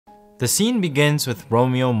The scene begins with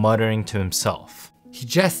Romeo muttering to himself. He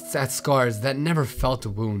jests at scars that never felt a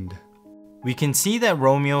wound. We can see that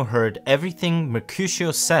Romeo heard everything Mercutio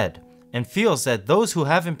said and feels that those who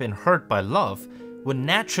haven't been hurt by love would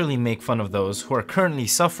naturally make fun of those who are currently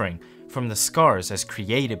suffering from the scars as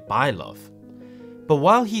created by love. But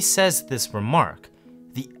while he says this remark,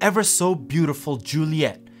 the ever so beautiful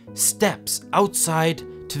Juliet steps outside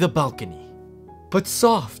to the balcony. But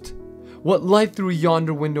soft, what light through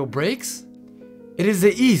yonder window breaks? It is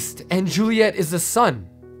the east, and Juliet is the sun.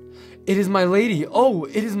 It is my lady, oh,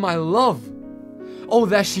 it is my love. Oh,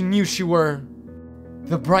 that she knew she were.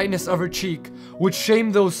 The brightness of her cheek would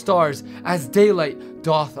shame those stars as daylight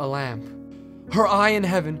doth a lamp. Her eye in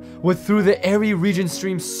heaven would through the airy region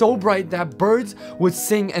stream so bright that birds would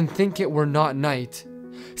sing and think it were not night.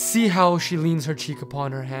 See how she leans her cheek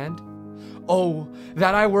upon her hand. Oh,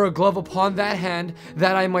 that I were a glove upon that hand,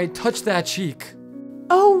 that I might touch that cheek.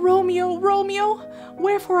 O Romeo, Romeo,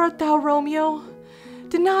 wherefore art thou Romeo?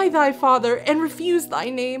 Deny thy father, and refuse thy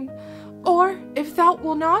name. Or, if thou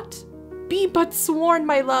wilt not, be but sworn,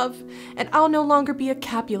 my love, and I'll no longer be a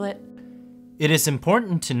Capulet. It is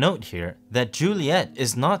important to note here that Juliet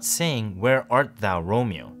is not saying, "Where art thou,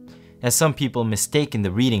 Romeo?" as some people mistake in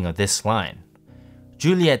the reading of this line.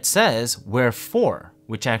 Juliet says, "Wherefore?"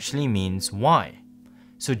 which actually means why.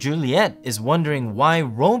 So Juliet is wondering why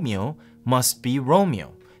Romeo must be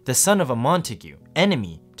Romeo, the son of a Montague,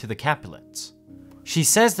 enemy to the Capulets. She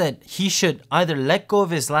says that he should either let go of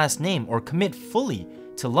his last name or commit fully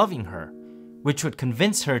to loving her, which would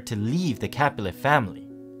convince her to leave the Capulet family.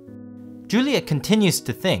 Juliet continues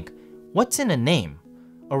to think, what's in a name?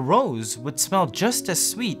 A rose would smell just as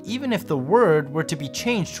sweet even if the word were to be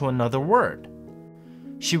changed to another word.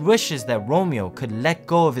 She wishes that Romeo could let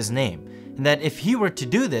go of his name, and that if he were to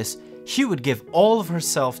do this, she would give all of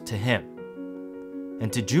herself to him.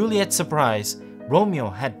 And to Juliet's surprise,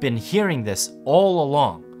 Romeo had been hearing this all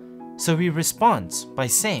along, so he responds by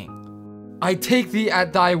saying, I take thee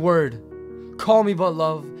at thy word. Call me but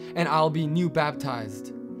love, and I'll be new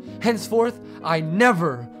baptized. Henceforth, I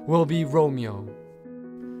never will be Romeo.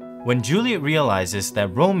 When Juliet realizes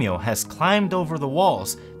that Romeo has climbed over the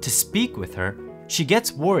walls to speak with her, she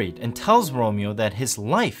gets worried and tells Romeo that his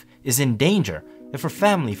life is in danger if her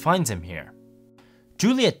family finds him here.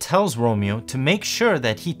 Juliet tells Romeo to make sure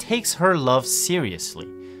that he takes her love seriously,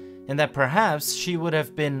 and that perhaps she would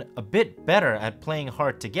have been a bit better at playing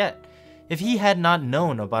hard to get if he had not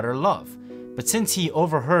known about her love. But since he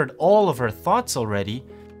overheard all of her thoughts already,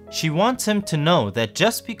 she wants him to know that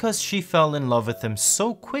just because she fell in love with him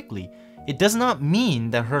so quickly, it does not mean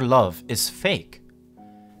that her love is fake.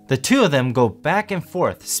 The two of them go back and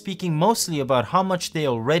forth, speaking mostly about how much they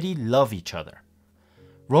already love each other.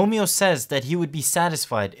 Romeo says that he would be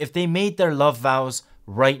satisfied if they made their love vows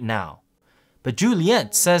right now. But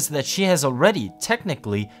Juliet says that she has already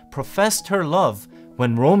technically professed her love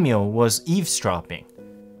when Romeo was eavesdropping.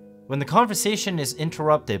 When the conversation is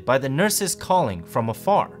interrupted by the nurses calling from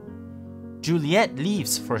afar, Juliet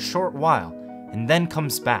leaves for a short while and then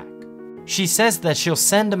comes back. She says that she'll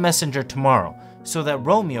send a messenger tomorrow so that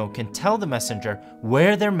Romeo can tell the messenger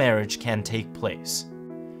where their marriage can take place.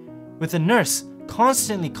 With the nurse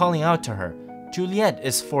constantly calling out to her, Juliet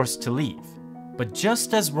is forced to leave. But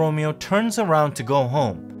just as Romeo turns around to go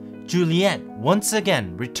home, Juliet once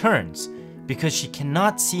again returns because she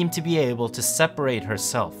cannot seem to be able to separate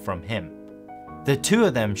herself from him. The two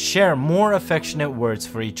of them share more affectionate words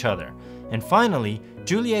for each other, and finally,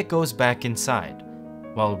 Juliet goes back inside,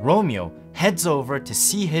 while Romeo heads over to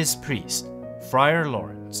see his priest, Friar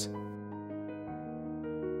Lawrence.